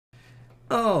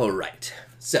All right,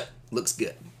 so looks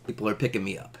good. People are picking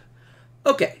me up.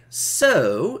 Okay,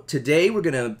 so today we're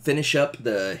going to finish up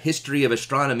the history of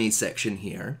astronomy section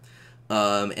here.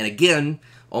 And again,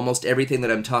 almost everything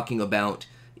that I'm talking about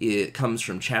it comes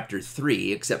from chapter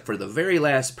 3, except for the very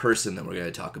last person that we're going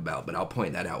to talk about, but I'll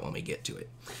point that out when we get to it.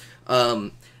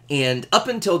 And up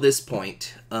until this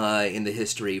point in the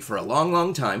history, for a long,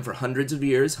 long time, for hundreds of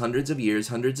years,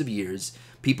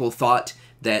 people thought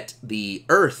that the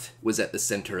Earth was at the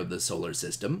center of the solar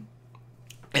system.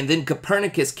 And then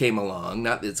Copernicus came along.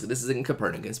 Not this isn't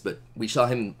Copernicus, but we saw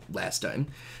him last time.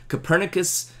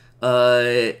 Copernicus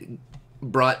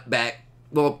brought back,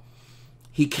 well,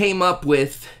 he came up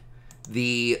with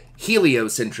the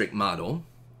heliocentric model.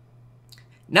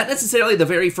 Not necessarily the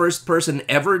very first person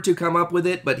ever to come up with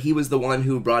it, but he was the one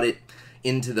who brought it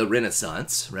into the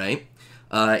Renaissance, right?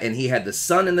 And he had the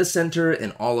sun in the center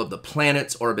and all of the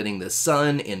planets orbiting the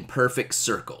sun in perfect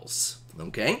circles,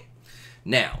 okay?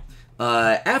 Now,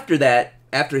 after that,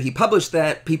 after he published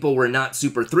that, people were not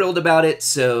super thrilled about it,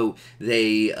 so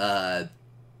they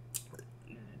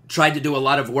tried to do a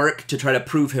lot of work to try to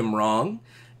prove him wrong.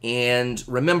 And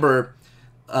remember,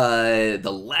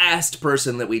 the last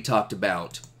person that we talked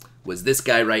about was this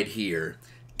guy right here,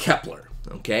 Kepler,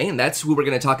 okay? And that's who we're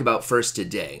going to talk about first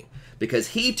today, because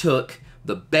he took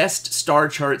the best star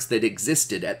charts that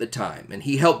existed at the time, and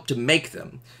he helped to make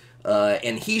them.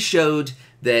 And he showed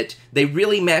that they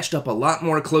really matched up a lot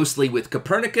more closely with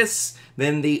Copernicus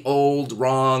than the old,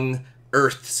 wrong,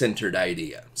 Earth-centered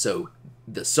idea. So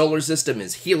the solar system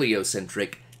is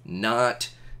heliocentric, not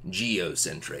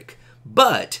geocentric.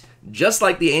 But just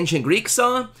like the ancient Greeks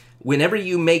saw, whenever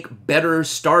you make better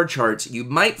star charts, you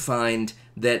might find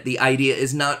that the idea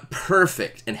is not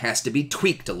perfect and has to be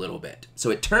tweaked a little bit. So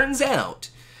it turns out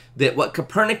that what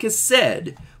Copernicus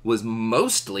said was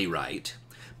mostly right,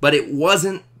 but it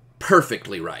wasn't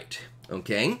perfectly right,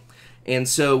 okay? And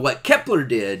so what Kepler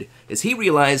did is he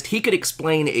realized he could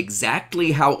explain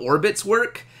exactly how orbits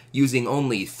work using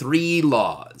only 3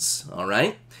 laws, all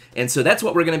right? And so that's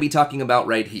what we're going to be talking about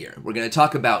right here. We're going to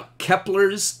talk about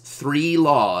Kepler's 3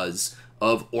 laws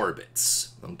of orbits,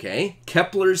 okay?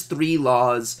 Kepler's 3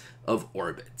 laws of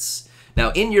orbits.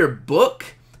 Now, in your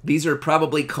book, these are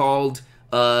probably called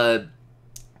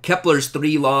Kepler's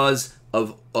 3 laws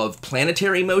of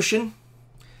planetary motion.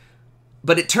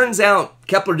 But it turns out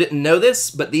Kepler didn't know this,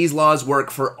 but these laws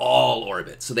work for all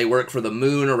orbits. So they work for the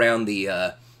moon around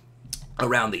the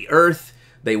Earth.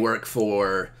 They work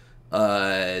for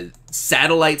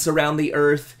satellites around the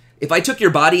Earth. If I took your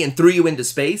body and threw you into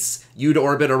space, you'd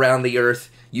orbit around the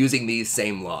Earth using these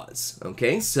same laws.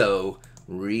 Okay, so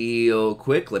real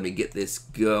quick, let me get this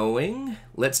going.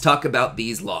 Let's talk about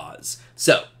these laws.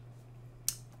 So,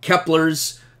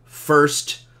 Kepler's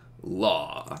first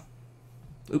law.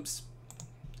 Oops.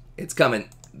 It's coming.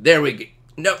 There we go.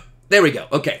 No, there we go.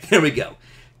 Okay, there we go.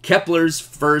 Kepler's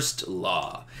first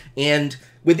law. And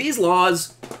with these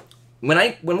laws,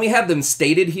 when we have them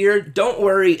stated here, don't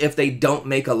worry if they don't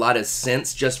make a lot of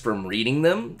sense just from reading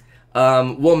them.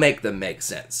 We'll make them make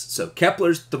sense. So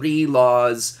Kepler's 3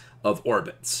 laws of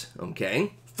orbits,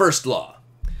 okay? First law.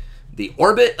 The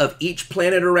orbit of each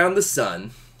planet around the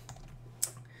sun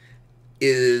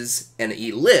is an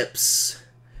ellipse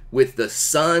with the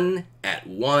sun at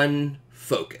one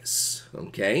focus,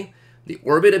 okay? The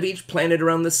orbit of each planet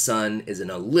around the sun is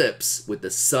an ellipse with the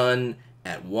sun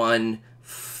at one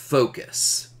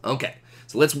focus. Okay,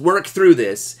 so let's work through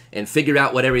this and figure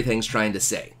out what everything's trying to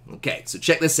say. Okay, so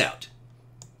check this out.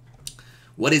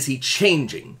 What is he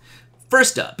changing?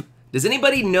 First up, does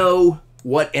anybody know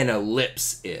what an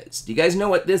ellipse is? Do you guys know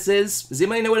what this is? Does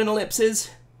anybody know what an ellipse is?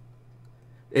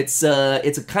 It's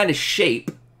a kind of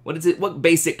shape. What is it? What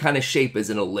basic kind of shape is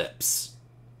an ellipse?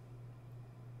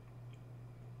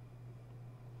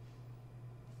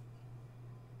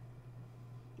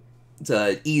 It's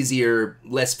an easier,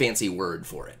 less fancy word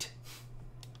for it.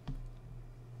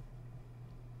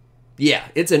 Yeah,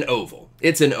 it's an oval.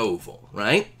 It's an oval,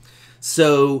 right?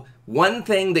 So one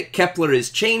thing that Kepler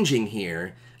is changing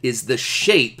here is the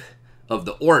shape of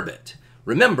the orbit.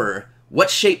 Remember, what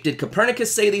shape did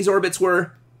Copernicus say these orbits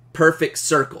were? Perfect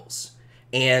circles.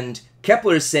 And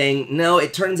Kepler is saying, no,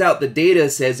 it turns out the data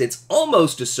says it's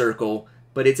almost a circle,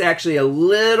 but it's actually a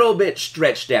little bit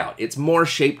stretched out. It's more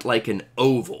shaped like an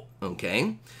oval,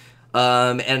 okay?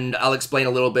 And I'll explain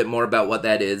a little bit more about what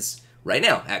that is right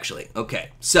now, actually.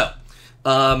 Okay, so,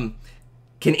 can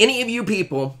any of you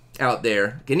people out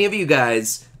there, can any of you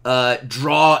guys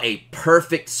draw a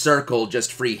perfect circle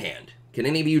just freehand? Can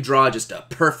any of you draw just a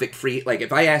perfect free, like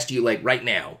if I asked you like right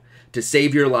now to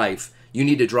save your life, you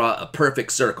need to draw a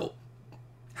perfect circle.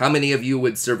 How many of you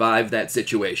would survive that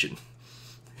situation?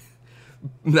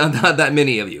 Not that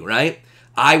many of you, right?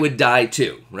 I would die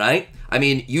too, right? I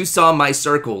mean, you saw my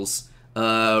circles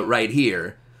right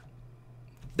here.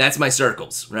 That's my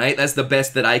circles, right? That's the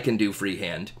best that I can do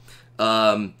freehand.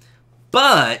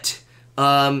 But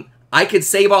I could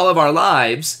save all of our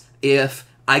lives if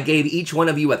I gave each one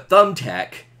of you a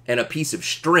thumbtack and a piece of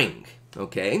string,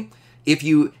 okay? If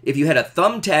you had a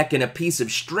thumbtack and a piece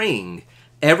of string,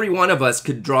 every one of us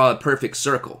could draw a perfect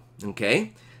circle,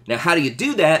 okay? Now, how do you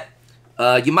do that?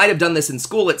 You might have done this in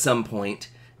school at some point.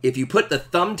 If you put the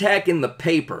thumbtack in the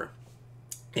paper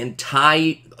and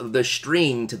tie the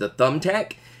string to the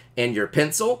thumbtack and your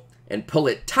pencil and pull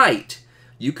it tight,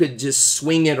 you could just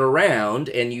swing it around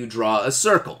and you draw a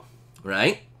circle,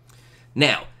 right?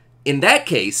 Now, in that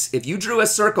case, if you drew a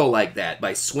circle like that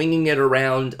by swinging it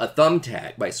around a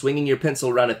thumbtack, by swinging your pencil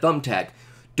around a thumbtack,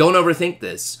 don't overthink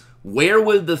this. Where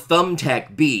would the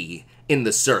thumbtack be in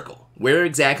the circle? Where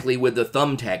exactly would the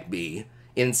thumbtack be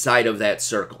inside of that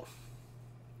circle?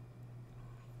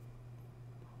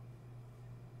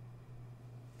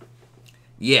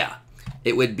 Yeah,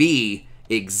 it would be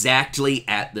exactly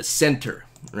at the center,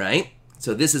 right?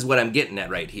 So this is what I'm getting at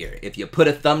right here. If you put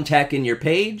a thumbtack in your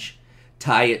page,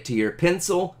 tie it to your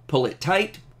pencil, pull it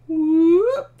tight,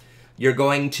 whoop, you're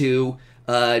going to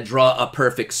draw a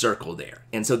perfect circle there.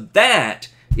 And so that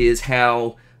is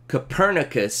how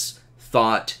Copernicus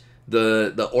thought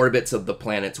the orbits of the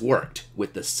planets worked,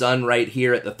 with the sun right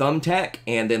here at the thumbtack,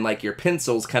 and then like your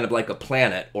pencil's kind of like a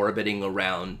planet orbiting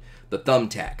around the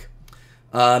thumbtack.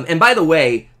 And by the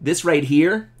way, this right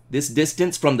here, this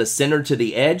distance from the center to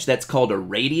the edge, that's called a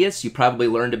radius. You probably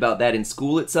learned about that in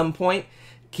school at some point.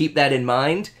 Keep that in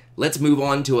mind. Let's move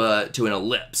on to an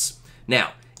ellipse.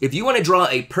 Now, if you want to draw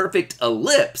a perfect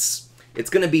ellipse, it's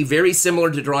going to be very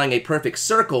similar to drawing a perfect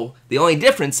circle. The only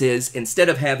difference is, instead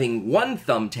of having one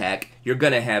thumbtack, you're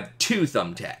going to have two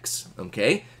thumbtacks,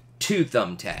 okay? Two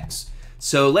thumbtacks.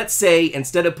 So let's say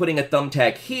instead of putting a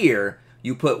thumbtack here,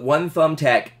 you put one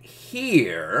thumbtack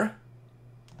here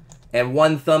and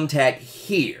one thumbtack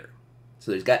here.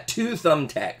 So there's got two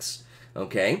thumbtacks,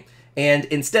 okay? And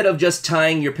instead of just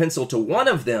tying your pencil to one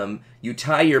of them, you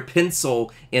tie your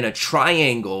pencil in a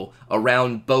triangle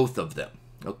around both of them.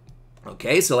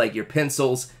 Okay, so like your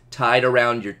pencil's tied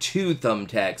around your two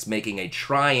thumbtacks, making a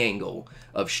triangle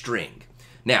of string.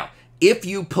 Now, if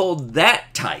you pulled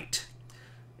that tight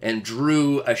and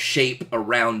drew a shape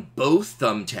around both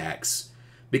thumbtacks,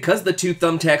 because the two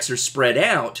thumbtacks are spread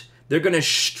out, they're going to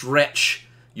stretch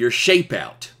your shape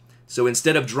out. So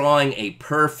instead of drawing a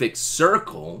perfect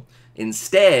circle,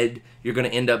 instead, you're going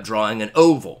to end up drawing an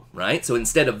oval, right? So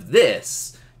instead of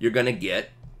this, you're going to get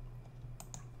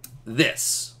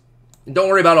this. Don't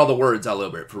worry about all the words all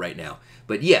over it for right now.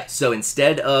 But yeah, so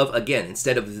instead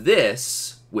of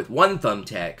this with one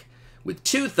thumbtack, with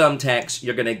two thumbtacks,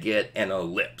 you're going to get an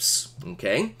ellipse,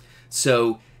 okay?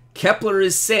 So Kepler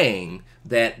is saying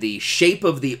that the shape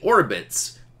of the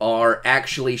orbits are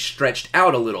actually stretched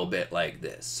out a little bit like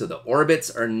this. So the orbits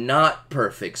are not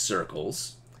perfect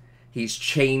circles. He's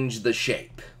changed the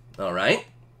shape, all right?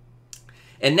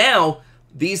 And now,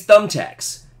 these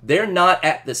thumbtacks, they're not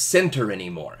at the center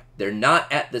anymore. They're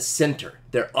not at the center.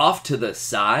 They're off to the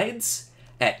sides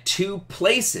at two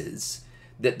places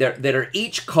that are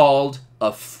each called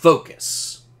a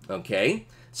focus, okay?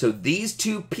 So these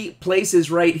two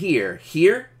places right here,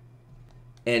 here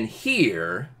and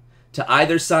here, to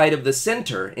either side of the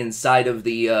center inside of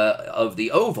the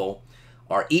oval,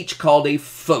 are each called a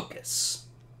focus.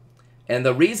 And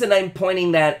the reason I'm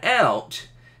pointing that out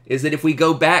is that if we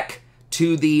go back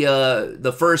to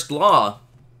the first law,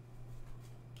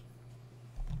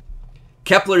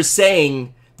 Kepler's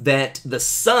saying that the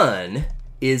sun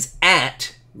is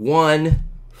at one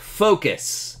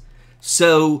focus.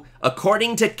 So,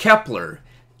 according to Kepler,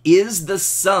 is the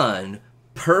sun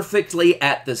perfectly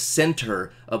at the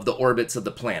center of the orbits of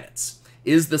the planets?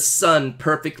 Is the sun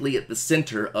perfectly at the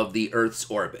center of the Earth's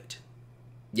orbit?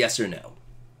 Yes or no?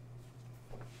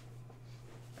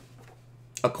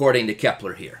 According to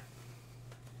Kepler here.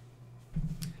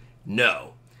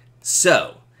 No.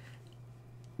 So,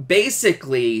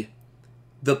 basically,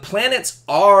 the planets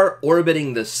are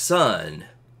orbiting the sun,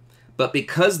 but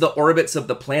because the orbits of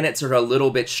the planets are a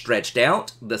little bit stretched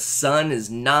out, the sun is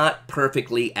not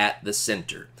perfectly at the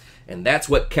center. And that's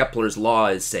what Kepler's law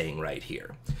is saying right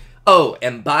here. Oh,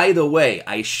 and by the way,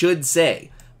 I should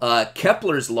say,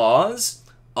 Kepler's laws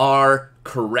are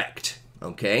correct,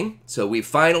 okay? So we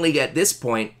finally, at this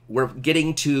point, we're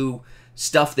getting to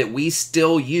stuff that we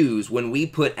still use when we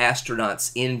put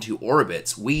astronauts into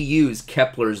orbits. We use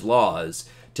Kepler's laws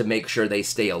to make sure they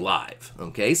stay alive.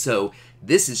 Okay, so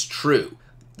this is true.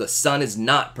 The sun is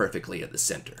not perfectly at the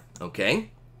center.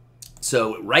 Okay,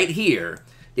 so right here,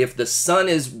 if the sun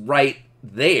is right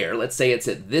there, let's say it's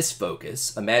at this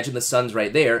focus, imagine the sun's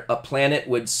right there, a planet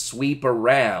would sweep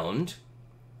around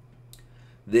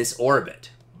this orbit,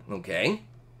 okay?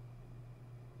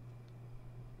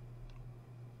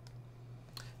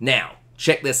 Now,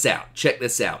 check this out,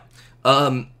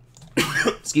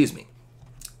 excuse me.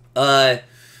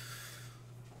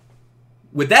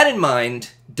 With that in mind,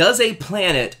 does a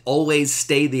planet always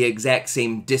stay the exact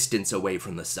same distance away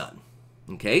from the sun?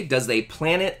 Okay, does a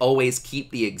planet always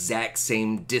keep the exact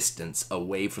same distance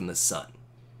away from the sun?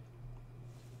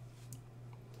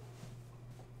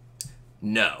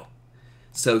 No.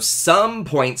 So some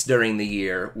points during the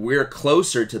year, we're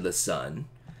closer to the sun,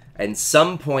 and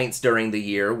some points during the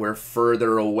year, we're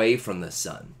further away from the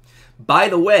sun. By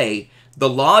the way, the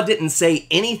law didn't say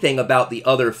anything about the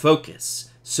other focus.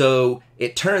 So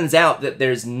it turns out that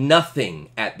there's nothing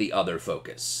at the other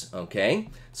focus, okay?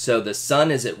 So the sun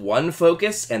is at one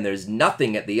focus and there's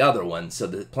nothing at the other one. So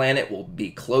the planet will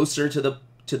be closer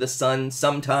to the sun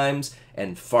sometimes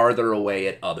and farther away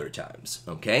at other times,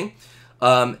 okay?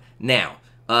 Now,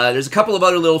 there's a couple of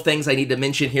other little things I need to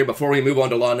mention here before we move on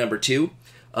to law number 2.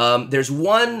 There's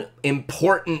one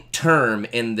important term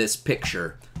in this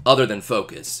picture other than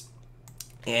focus,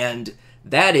 and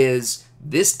that is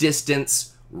this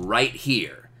distance right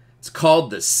here. It's called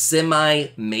the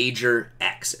semi-major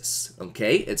axis,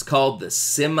 okay? It's called the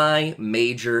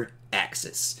semi-major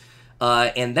axis.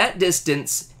 And that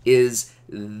distance is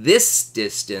this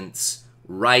distance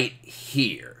right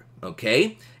here,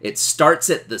 okay? It starts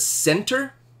at the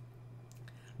center,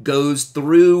 goes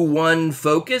through one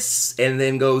focus, and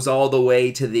then goes all the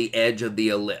way to the edge of the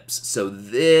ellipse. So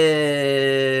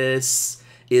this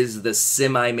is the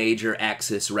semi-major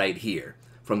axis right here.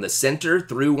 From the center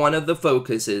through one of the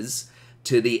focuses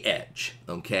to the edge,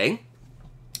 okay?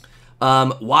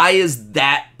 Why is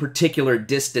that particular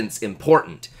distance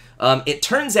important? It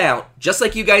turns out, just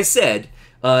like you guys said,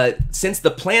 since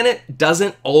the planet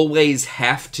doesn't always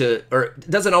have to, or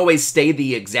doesn't always stay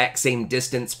the exact same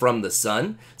distance from the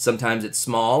sun, sometimes it's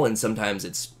small and sometimes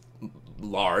it's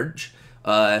large,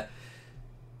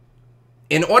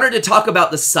 in order to talk about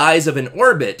the size of an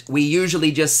orbit, we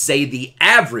usually just say the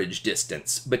average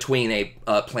distance between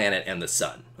a planet and the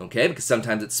sun, okay? Because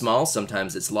sometimes it's small,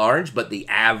 sometimes it's large, but the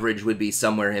average would be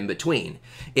somewhere in between.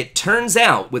 It turns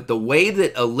out, with the way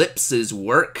that ellipses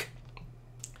work,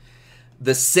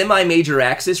 the semi-major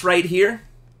axis right here,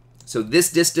 so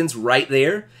this distance right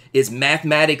there, is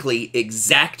mathematically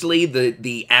exactly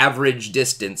the average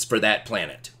distance for that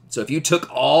planet. So if you took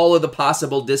all of the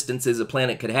possible distances a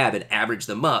planet could have and averaged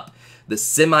them up, the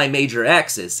semi-major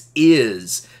axis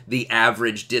is the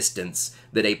average distance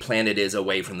that a planet is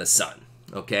away from the sun,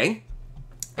 okay?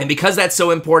 And because that's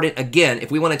so important, again,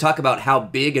 if we want to talk about how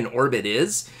big an orbit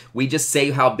is, we just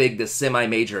say how big the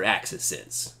semi-major axis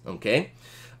is, okay?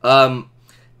 By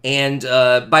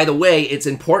the way, it's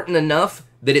important enough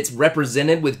that it's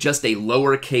represented with just a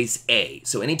lowercase a.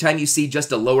 So anytime you see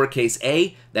just a lowercase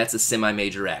a, that's a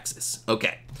semi-major axis.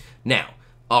 Okay, now,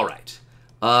 all right.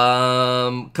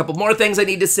 Couple more things I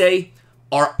need to say.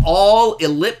 Are all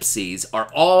ellipses,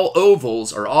 are all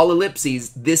ovals, are all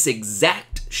ellipses this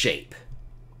exact shape?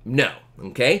 No,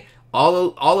 okay?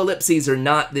 All ellipses are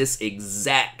not this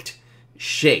exact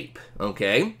shape,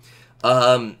 okay?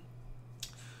 Some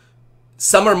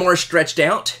are more stretched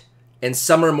out, and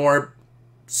some are more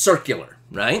circular,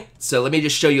 right? So let me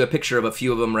just show you a picture of a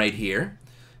few of them right here.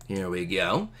 Here we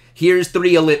go. Here's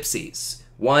 3 ellipses.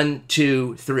 1,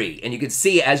 2, 3. And you can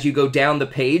see as you go down the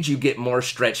page, you get more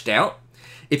stretched out.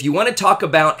 If you want to talk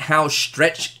about how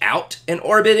stretched out an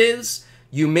orbit is,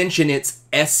 you mention its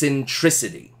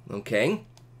eccentricity, okay?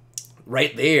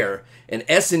 Right there. And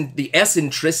the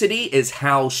eccentricity is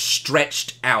how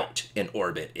stretched out an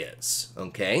orbit is,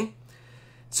 okay?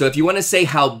 So if you want to say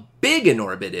how big an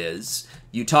orbit is,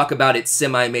 you talk about its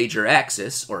semi-major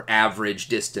axis, or average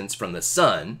distance from the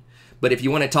sun. But if you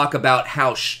want to talk about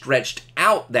how stretched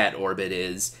out that orbit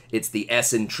is, it's the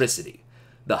eccentricity.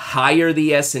 The higher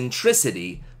the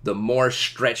eccentricity, the more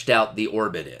stretched out the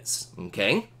orbit is,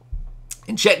 okay?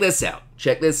 And check this out.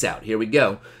 Check this out. Here we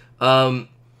go.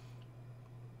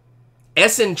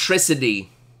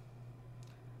 Eccentricity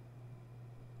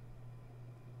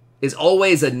is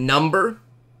always a number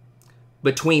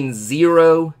between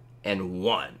 0 and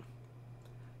 1.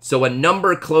 So a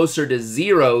number closer to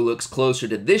 0 looks closer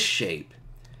to this shape,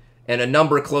 and a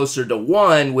number closer to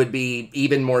 1 would be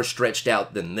even more stretched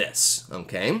out than this,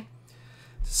 okay?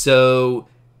 So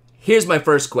here's my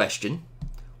first question.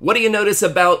 What do you notice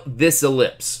about this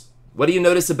ellipse? What do you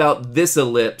notice about this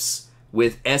ellipse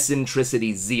with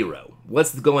eccentricity 0?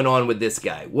 What's going on with this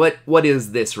guy? What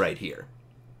is this right here?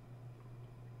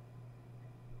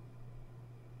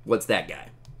 What's that guy?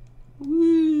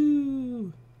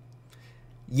 Woo.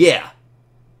 Yeah,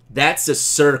 that's a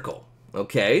circle,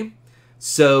 okay?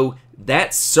 So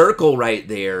that circle right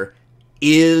there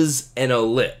is an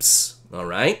ellipse, all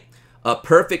right? A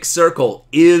perfect circle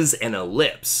is an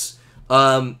ellipse.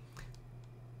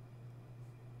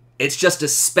 It's just a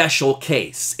special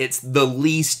case. It's the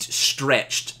least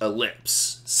stretched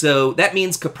ellipse. So that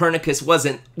means Copernicus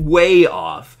wasn't way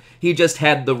off. He just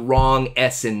had the wrong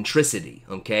eccentricity,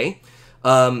 okay?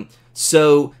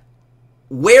 So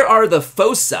where are the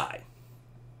foci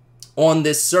on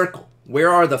this circle? Where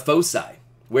are the foci?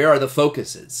 Where are the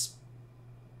focuses?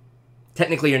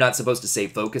 Technically, you're not supposed to say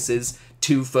focuses.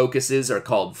 Two focuses are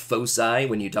called foci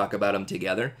when you talk about them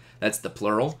together. That's the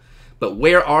plural. But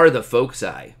where are the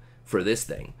foci for this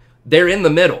thing? They're in the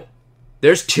middle.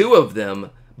 There's two of them,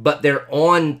 but they're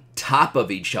on top of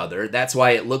each other. That's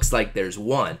why it looks like there's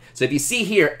one. So if you see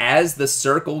here, as the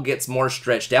circle gets more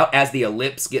stretched out, as the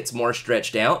ellipse gets more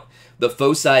stretched out, the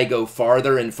foci go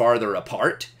farther and farther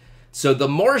apart. So the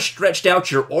more stretched out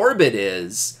your orbit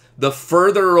is, the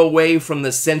further away from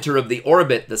the center of the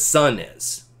orbit the sun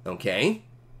is, okay?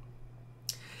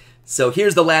 So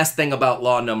here's the last thing about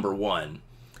law number 1.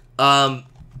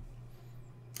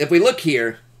 If we look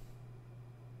here,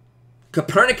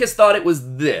 Copernicus thought it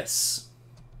was this.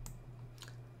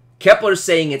 Kepler's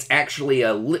saying it's actually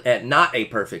not a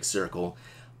perfect circle.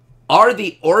 Are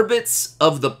the orbits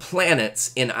of the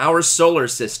planets in our solar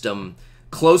system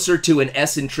closer to an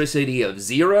eccentricity of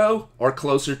 0 or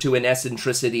closer to an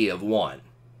eccentricity of 1?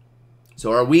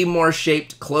 So are we more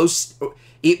shaped close?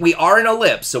 We are an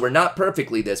ellipse, so we're not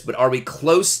perfectly this, but are we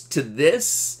close to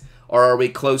this or are we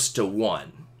close to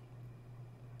 1?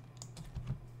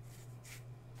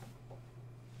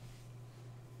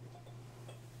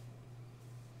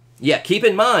 Yeah, keep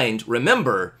in mind,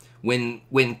 remember, when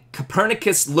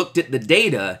Copernicus looked at the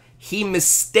data, he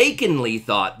mistakenly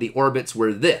thought the orbits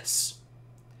were this.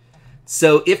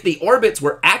 So if the orbits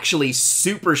were actually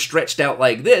super stretched out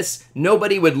like this,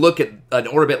 nobody would look at an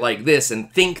orbit like this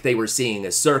and think they were seeing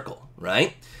a circle,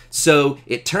 right? So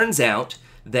it turns out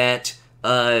that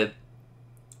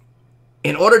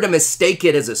in order to mistake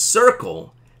it as a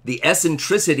circle, the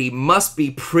eccentricity must be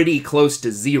pretty close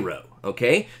to 0.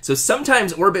 Okay, so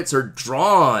sometimes orbits are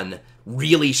drawn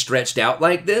really stretched out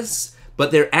like this, but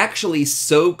they're actually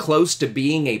so close to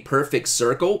being a perfect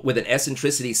circle with an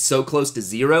eccentricity so close to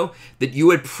 0 that you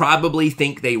would probably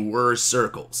think they were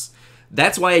circles.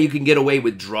 That's why you can get away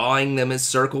with drawing them as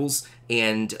circles,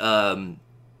 and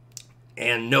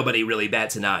nobody really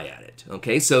bats an eye at it.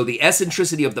 Okay, so the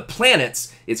eccentricity of the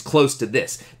planets is close to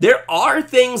this. There are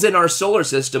things in our solar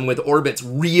system with orbits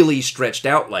really stretched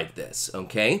out like this,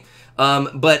 okay?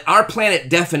 But our planet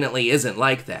definitely isn't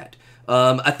like that.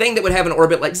 A thing that would have an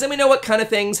orbit like... Does anybody know what kind of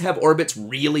things have orbits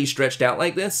really stretched out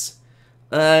like this?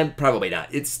 Probably not.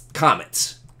 It's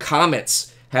comets.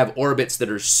 Comets have orbits that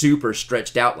are super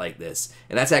stretched out like this,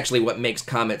 and that's actually what makes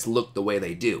comets look the way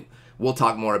they do. We'll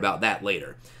talk more about that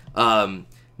later.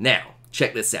 Now,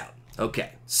 check this out.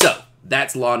 Okay, so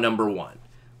that's law number 1.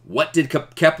 What did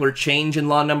Kepler change in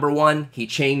law number 1? He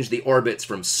changed the orbits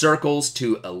from circles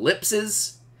to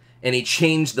ellipses, and he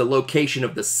changed the location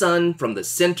of the sun from the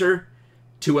center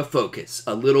to a focus,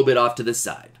 a little bit off to the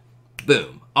side.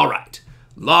 Boom. All right.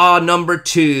 Law number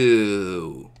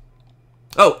 2.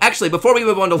 Oh, actually, before we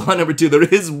move on to law number 2, there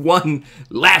is one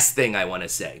last thing I want to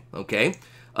say, okay?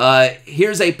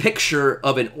 Here's a picture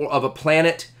of a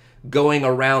planet going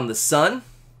around the sun.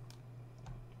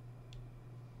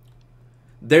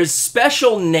 There's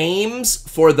special names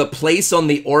for the place on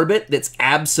the orbit that's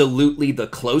absolutely the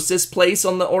closest place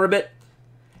on the orbit,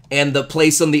 and the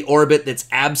place on the orbit that's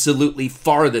absolutely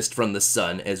farthest from the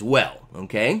sun as well,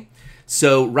 okay?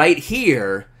 So right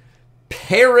here,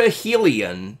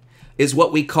 perihelion is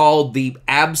what we call the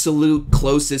absolute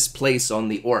closest place on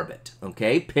the orbit,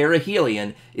 okay?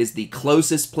 Perihelion is the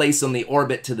closest place on the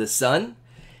orbit to the sun,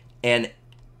 and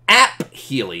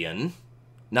aphelion,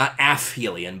 not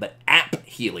aphelion, but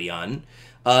aphelion,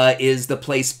 is the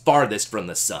place farthest from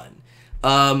the sun.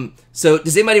 So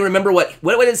does anybody remember what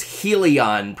does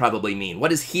helion probably mean? What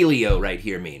does helio right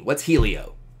here mean? What's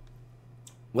helio?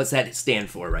 What's that stand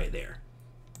for right there?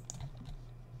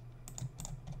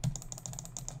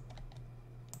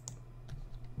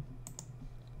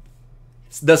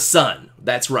 It's the sun.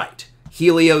 That's right.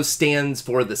 Helio stands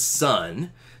for the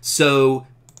sun. So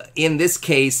in this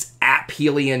case,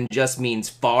 aphelion just means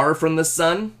far from the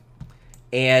sun,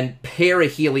 and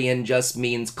perihelion just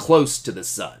means close to the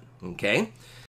sun, okay?